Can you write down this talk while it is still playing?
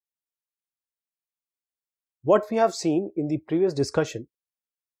What we have seen in the previous discussion,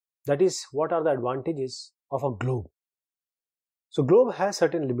 that is, what are the advantages of a globe. So globe has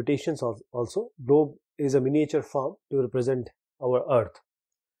certain limitations also. Globe is a miniature form to represent our Earth.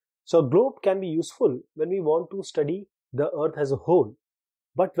 So a globe can be useful when we want to study the Earth as a whole,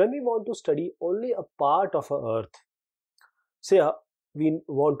 but when we want to study only a part of our Earth, say we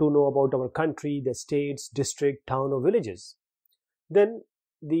want to know about our country, the states, district, town or villages, then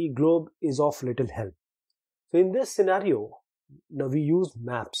the globe is of little help. So in this scenario, now we use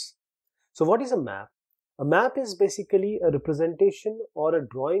maps. So what is a map? A map is basically a representation or a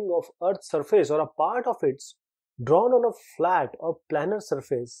drawing of Earth's surface or a part of it drawn on a flat or planar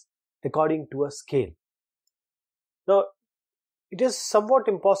surface according to a scale. Now, it is somewhat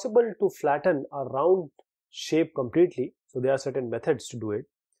impossible to flatten a round shape completely, so there are certain methods to do it.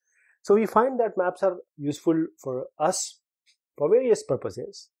 So we find that maps are useful for us for various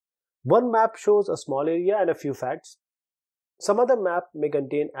purposes. One map shows a small area and a few facts. Some other map may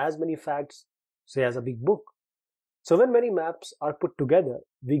contain as many facts, say as a big book. So when many maps are put together,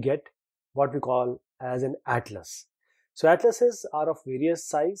 we get what we call as an atlas. So atlases are of various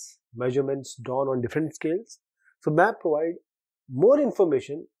size, measurements drawn on different scales. So map provide more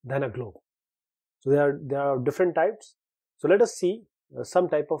information than a globe. So there are different types. So let us see some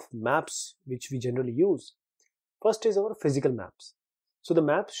type of maps which we generally use. First is our physical maps. So the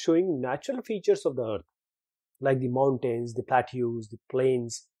maps showing natural features of the Earth, like the mountains, the plateaus, the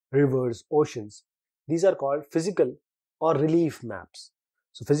plains, rivers, oceans. These are called physical or relief maps.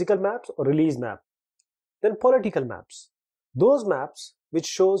 So physical maps or relief map. Then political maps. Those maps which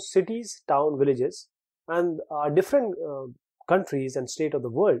shows cities, town, villages and different countries and state of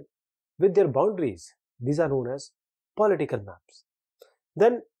the world with their boundaries. These are known as political maps.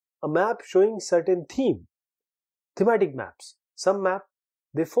 Then a map showing certain theme. Thematic maps. Some map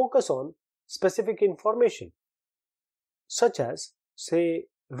they focus on specific information, such as say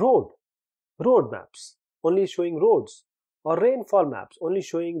road maps only showing roads, or rainfall maps only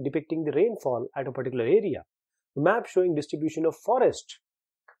depicting the rainfall at a particular area. The map showing distribution of forest,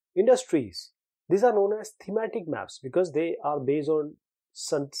 industries. These are known as thematic maps because they are based on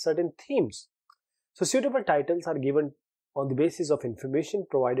certain themes. So suitable titles are given on the basis of information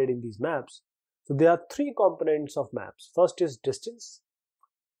provided in these maps. So there are three components of maps. First is distance,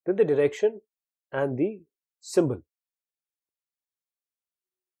 then the direction and the symbol.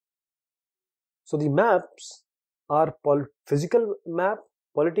 So the maps are physical map,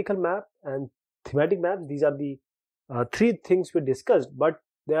 political map and thematic maps. These are the three things we discussed, but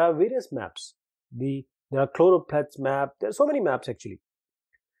there are various maps. There are choropleth map. There are so many maps actually.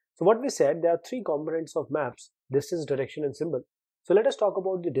 So what we said, there are three components of maps: distance, direction and symbol. So let us talk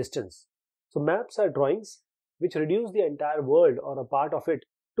about the distance. So maps are drawings which reduce the entire world or a part of it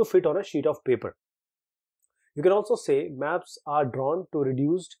to fit on a sheet of paper. You can also say maps are drawn to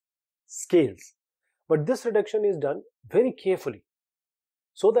reduced scales, but this reduction is done very carefully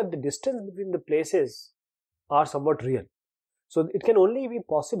so that the distance between the places are somewhat real. So it can only be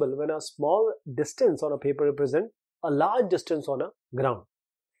possible when a small distance on a paper represents a large distance on a ground.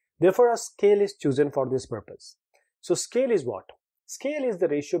 Therefore, a scale is chosen for this purpose. So scale is what? Scale is the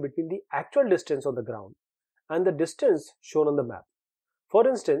ratio between the actual distance on the ground and the distance shown on the map. For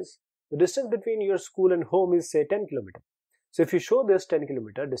instance, the distance between your school and home is say 10 km. So if you show this 10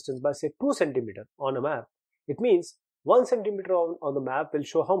 km distance by say 2 cm on a map, it means 1 cm on the map will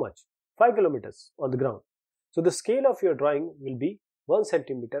show how much? 5 km on the ground. So the scale of your drawing will be 1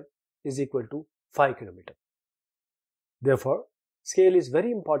 cm is equal to 5 km. Therefore, scale is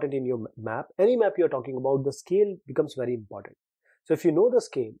very important in your map. Any map you are talking about, the scale becomes very important. So if you know the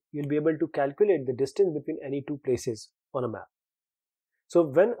scale, you'll be able to calculate the distance between any two places on a map. So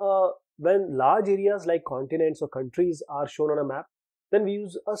when large areas like continents or countries are shown on a map, then we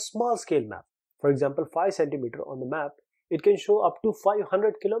use a small scale map. For example, 5 cm on the map, it can show up to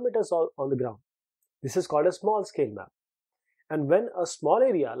 500 kilometers on the ground. This is called a small scale map. And when a small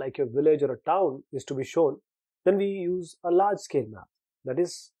area like your village or a town is to be shown, then we use a large scale map. That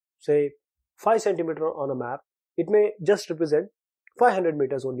is, say 5 cm on a map, it may just represent 500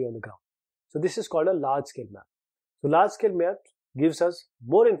 meters only on the ground. So this is called a large scale map. So large scale map gives us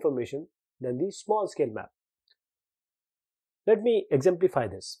more information than the small scale map. Let me exemplify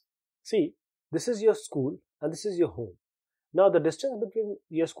this. See, this is your school and this is your home. Now the distance between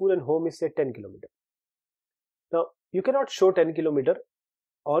your school and home is say 10 km. Now you cannot show 10 km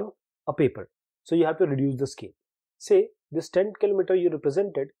on a paper. So you have to reduce the scale. Say this 10 km you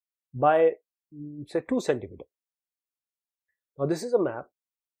represented by say 2 cm. Now this is a map.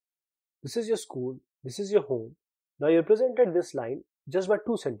 This is your school. This is your home. Now you represented this line just by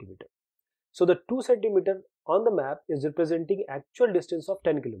 2 cm. So the 2 centimeter on the map is representing actual distance of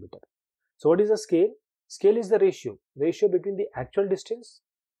 10 kilometer. So what is the scale? Scale is the ratio between the actual distance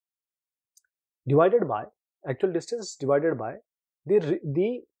divided by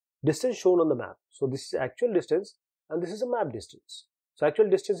the distance shown on the map. So this is actual distance and this is a map distance. So actual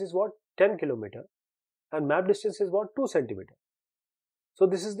distance is what? 10 kilometer and map distance is what? 2 centimeter. So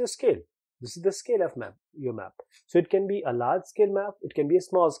this is the scale. This is the scale of your map. So it can be a large scale map, it can be a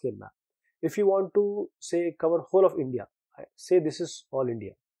small scale map. If you want to say cover whole of India, say this is all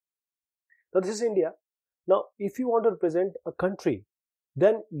India. Now this is India. Now if you want to represent a country,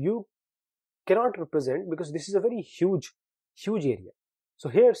 then you cannot represent because this is a very huge area. So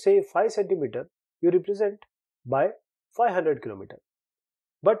here say 5 centimeter you represent by 500 kilometer.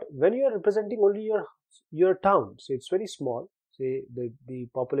 But when you are representing only your town, say it's very small, say the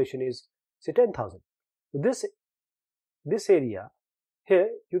population is say 10,000. So this area here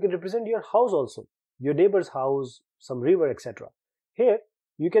you can represent your house also, your neighbor's house, some river, etc. Here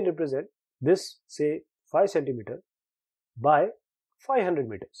you can represent this say 5 centimeter by 500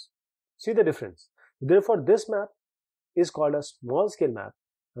 meters. See the difference. Therefore this map is called a small scale map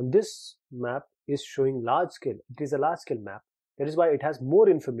and this map is showing large scale. It is a large scale map. That is why it has more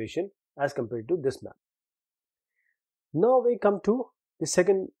information as compared to this map. Now we come to the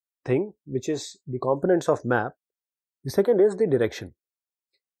second thing, which is the components of map. The second is the direction.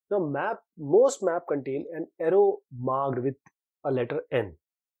 Now most map contain an arrow marked with a letter N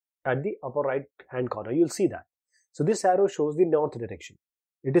at the upper right hand corner. You'll see that. So this arrow shows the north direction.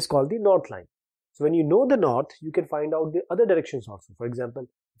 It is called the north line. So when you know the north, you can find out the other directions also. For example,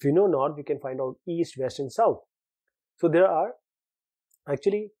 if you know north, you can find out east, west and south. So there are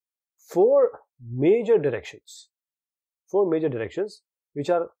actually four major directions which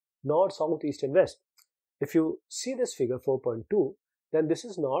are north, south, east and west. If you see this figure 4.2, then this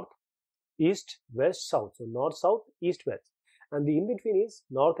is north, east, west, south. So north, south, east, west. And the in between is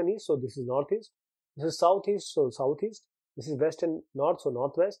north and east. So this is northeast. This is southeast. So southeast. This is west and north. So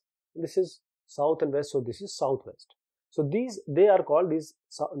northwest. And this is south and west. So this is southwest. So they are called these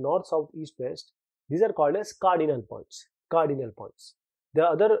north, south, east, west. These are called as cardinal points. There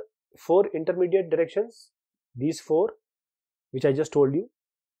are other four intermediate directions. These four, which I just told you.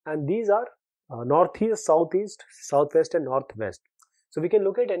 And these are northeast, southeast, southwest and northwest. So we can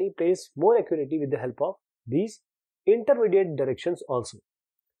locate any place more accurately with the help of these intermediate directions also.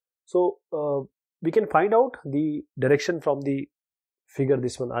 So we can find out the direction from the figure.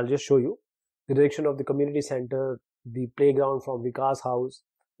 This one I'll just show you. The direction of the community center, the playground from Vikas house,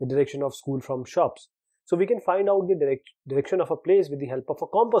 the direction of school from shops. So we can find out the direction of a place with the help of a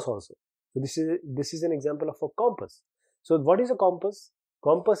compass also. So this is an example of a compass. So what is a compass?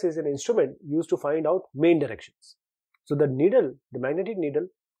 Compass is an instrument used to find out main directions. So the magnetic needle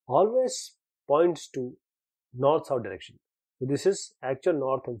always points to north-south direction. So this is actual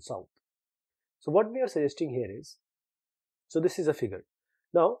north and south. So what we are suggesting here is, so this is a figure.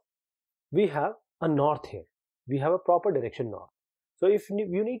 Now we have a north here. We have a proper direction north. So if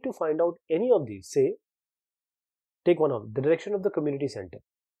you need to find out any of these, say, take one of the direction of the community center.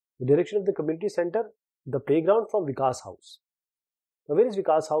 The direction of the community center, the playground from Vikas house. Now where is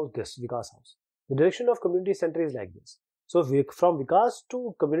Vikas house? This Vikas house. The direction of community center is like this. So from Vikas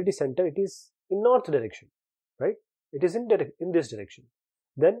to community center, it is in north direction, right? It is in this direction.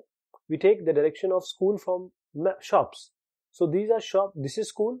 Then we take the direction of school from shops. So these are shop. This is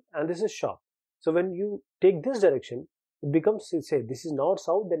school and this is shop. So when you take this direction, it becomes, say, this is north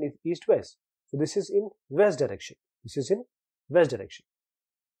south, then it's east west. So this is in west direction.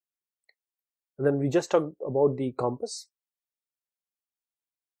 And then we just talked about the compass.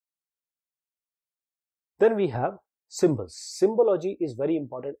 Then we have symbols. Symbology is very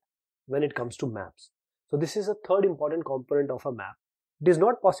important when it comes to maps. So this is a third important component of a map. It is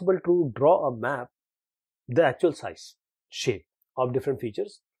not possible to draw a map, the actual size, shape of different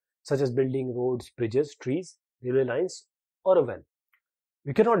features such as building, roads, bridges, trees, railway lines or a well.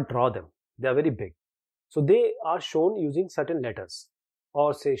 We cannot draw them. They are very big. So they are shown using certain letters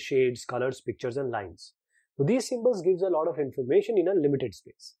or say shades, colors, pictures and lines. So these symbols gives a lot of information in a limited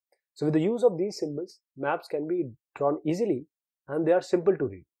space. So with the use of these symbols, maps can be drawn easily and they are simple to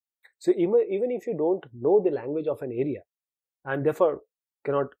read. So even if you don't know the language of an area and therefore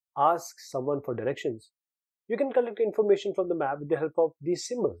cannot ask someone for directions, you can collect information from the map with the help of these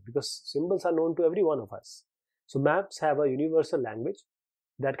symbols, because symbols are known to every one of us. So maps have a universal language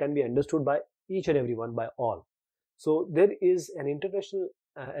that can be understood by each and everyone, by all. So there is an international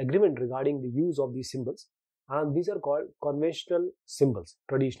agreement regarding the use of these symbols, and these are called conventional symbols,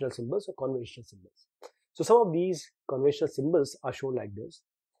 traditional symbols or conventional symbols. So some of these conventional symbols are shown like this.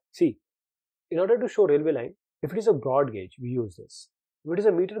 See, in order to show railway line, if it is a broad gauge, we use this. If it is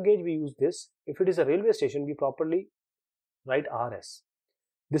a meter gauge, we use this. If it is a railway station, we properly write RS.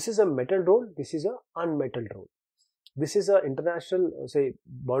 This is a metalled road, this is a unmetalled road. This is a international, say,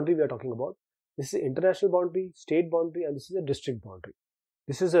 boundary we are talking about. This is international boundary, state boundary, and this is a district boundary.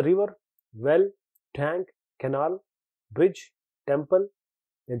 This is a river, well, tank, canal, bridge, temple,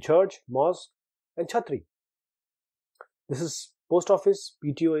 then church, mosque, and chhatri. This is post office,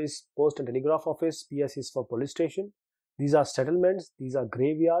 PTO is post and telegraph office, PS is for police station. These are settlements, these are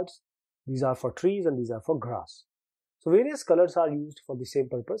graveyards, these are for trees, and these are for grass. So various colors are used for the same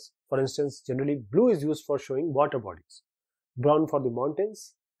purpose. For instance, generally blue is used for showing water bodies, brown for the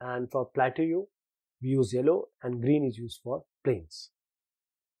mountains, and for plateau we use yellow, and green is used for plains.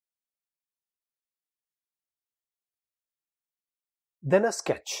 Then a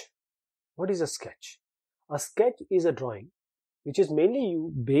sketch. What is a sketch? A sketch is a drawing which is mainly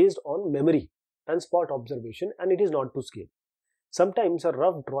based on memory and spot observation, and it is not to scale. Sometimes a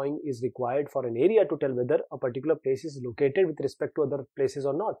rough drawing is required for an area to tell whether a particular place is located with respect to other places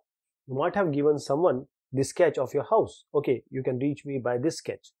or not. You might have given someone the sketch of your house. Okay, you can reach me by this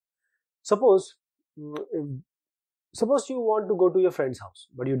sketch. Suppose you want to go to your friend's house,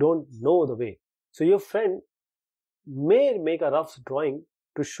 but you don't know the way. So your friend may make a rough drawing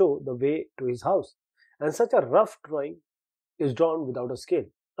to show the way to his house. And such a rough drawing is drawn without a scale.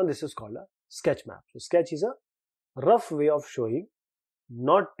 And this is called a sketch map. So sketch is a rough way of showing,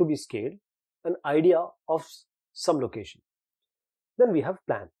 not to be scaled, an idea of some location. Then we have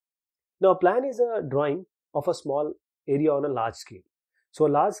plan. Now plan is a drawing of a small area on a large scale. So a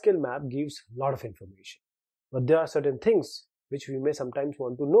large scale map gives a lot of information. But there are certain things which we may sometimes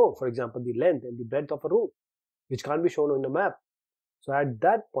want to know. For example, the length and the breadth of a road, which can't be shown on a map. So at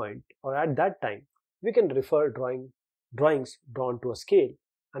that point or at that time, we can refer drawings drawn to a scale,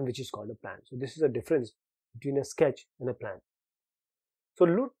 and which is called a plan. So this is a difference between a sketch and a plan.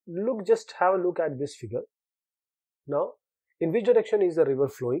 So just have a look at this figure. Now, in which direction is the river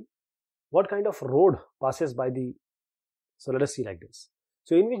flowing? What kind of road passes by the, so let us see like this.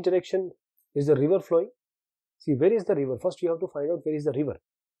 So in which direction is the river flowing? See, where is the river? First you have to find out where is the river.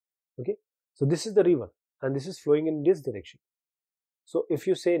 Okay, so this is the river and this is flowing in this direction. So if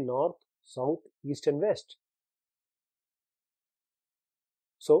you say north, south, east and west,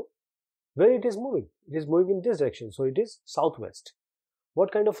 so where it is moving? It is moving in this direction, so it is southwest.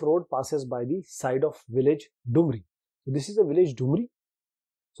 What kind of road passes by the side of village Dumri? So this is the village Dumri.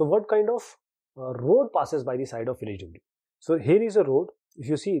 So what kind of road passes by the side of village Dumri? So here is a road. If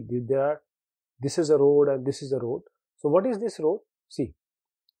you see, this is a road and this is a road. So what is this road? See,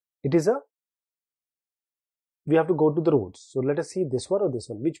 it is we have to go to the roads. So let us see this one or this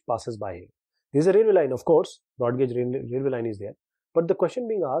one, which passes by here. There is a railway line, of course, broad gauge railway line is there. But the question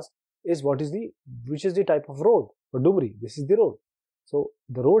being asked is which is the type of road for Dumri? This is the road. So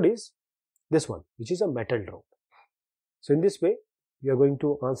the road is this one, which is a metal road. So in this way, you are going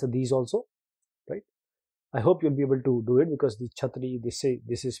to answer these also, right? I hope you'll be able to do it, because the chhatri, they say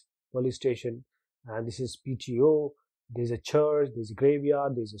this is police station and this is PTO, there's a church, there's a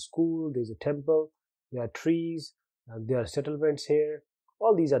graveyard, there's a school, there's a temple, there are trees, and there are settlements here.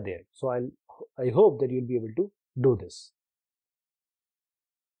 All these are there. So I hope that you'll be able to do this.